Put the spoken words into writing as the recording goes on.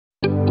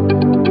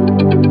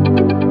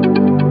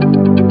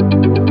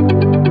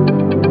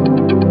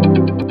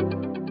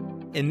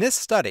In this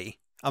study,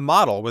 a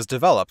model was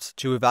developed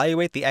to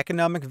evaluate the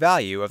economic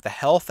value of the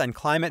health and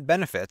climate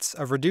benefits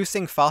of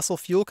reducing fossil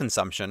fuel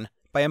consumption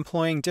by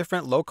employing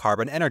different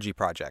low-carbon energy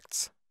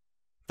projects.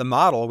 The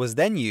model was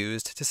then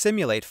used to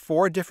simulate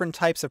 4 different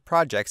types of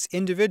projects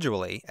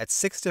individually at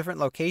 6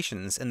 different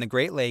locations in the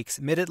Great Lakes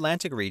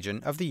Mid-Atlantic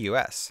region of the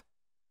U.S.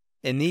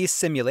 In these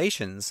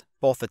simulations,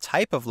 both the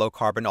type of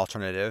low-carbon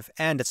alternative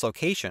and its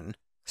location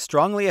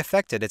strongly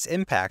affected its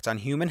impact on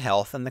human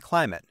health and the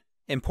climate,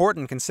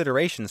 important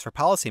considerations for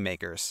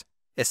policymakers,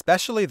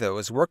 especially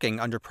those working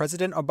under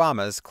President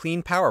Obama's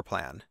Clean Power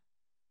Plan.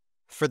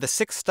 For the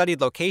 6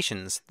 studied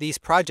locations, these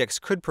projects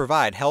could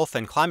provide health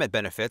and climate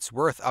benefits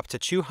worth up to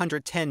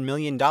 $210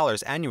 million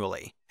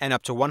annually and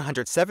up to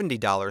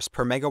 $170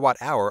 per megawatt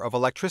hour of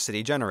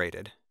electricity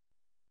generated.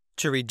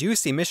 To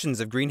reduce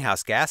emissions of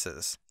greenhouse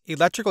gases,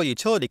 electrical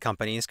utility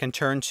companies can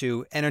turn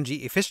to energy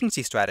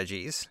efficiency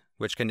strategies,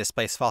 which can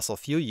displace fossil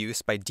fuel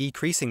use by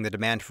decreasing the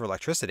demand for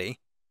electricity,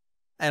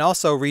 and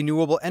also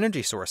renewable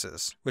energy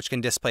sources, which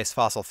can displace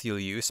fossil fuel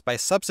use by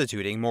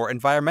substituting more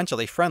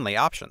environmentally friendly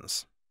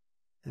options.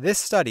 This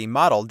study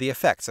modeled the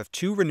effects of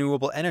 2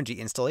 renewable energy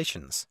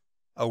installations,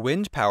 a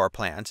wind power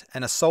plant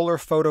and a solar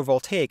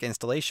photovoltaic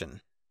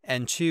installation,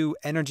 and 2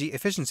 energy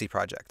efficiency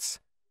projects,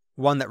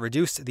 one that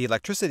reduced the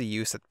electricity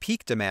use at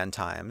peak demand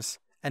times,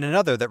 and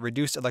another that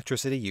reduced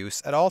electricity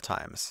use at all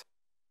times.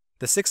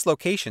 The 6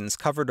 locations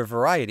covered a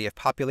variety of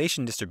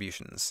population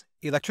distributions,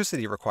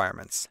 electricity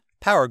requirements,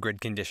 power grid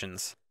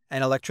conditions,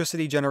 and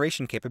electricity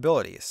generation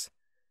capabilities.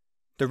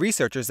 The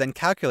researchers then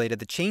calculated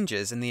the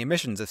changes in the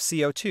emissions of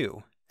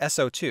CO2,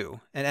 SO2,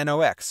 and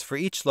NOx for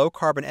each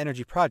low-carbon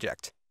energy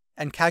project,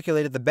 and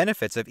calculated the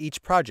benefits of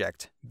each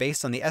project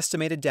based on the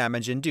estimated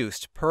damage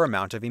induced per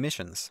amount of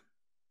emissions.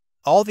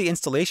 All the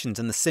installations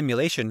in the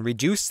simulation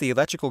reduced the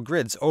electrical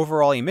grid's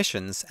overall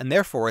emissions and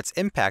therefore its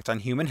impact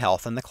on human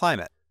health and the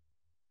climate.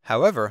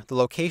 However, the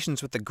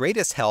locations with the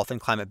greatest health and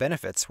climate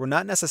benefits were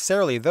not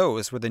necessarily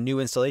those where the new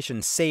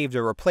installation saved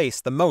or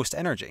replaced the most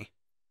energy.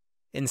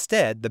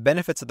 Instead, the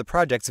benefits of the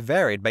projects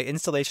varied by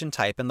installation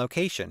type and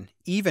location,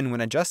 even when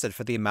adjusted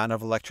for the amount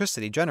of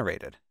electricity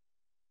generated.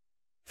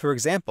 For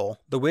example,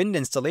 the wind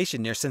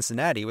installation near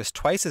Cincinnati was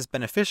twice as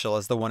beneficial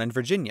as the one in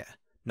Virginia,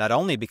 not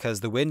only because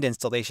the wind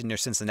installation near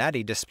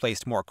Cincinnati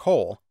displaced more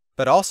coal,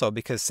 but also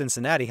because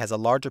Cincinnati has a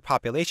larger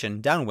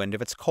population downwind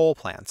of its coal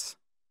plants.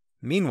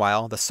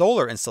 Meanwhile, the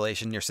solar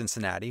installation near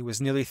Cincinnati was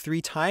nearly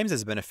 3 times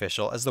as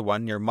beneficial as the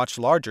one near much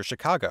larger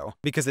Chicago,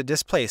 because it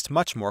displaced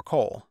much more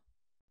coal.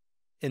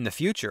 In the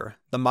future,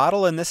 the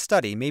model in this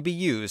study may be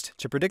used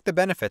to predict the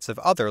benefits of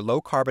other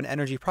low-carbon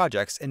energy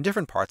projects in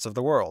different parts of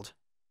the world.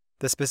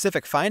 The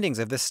specific findings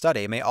of this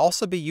study may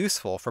also be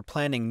useful for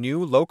planning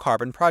new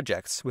low-carbon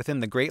projects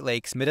within the Great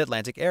Lakes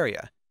Mid-Atlantic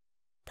area,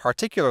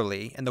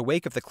 particularly in the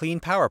wake of the Clean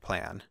Power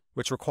Plan,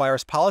 which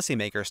requires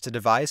policymakers to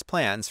devise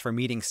plans for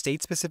meeting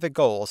state-specific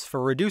goals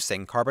for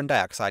reducing carbon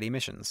dioxide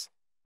emissions.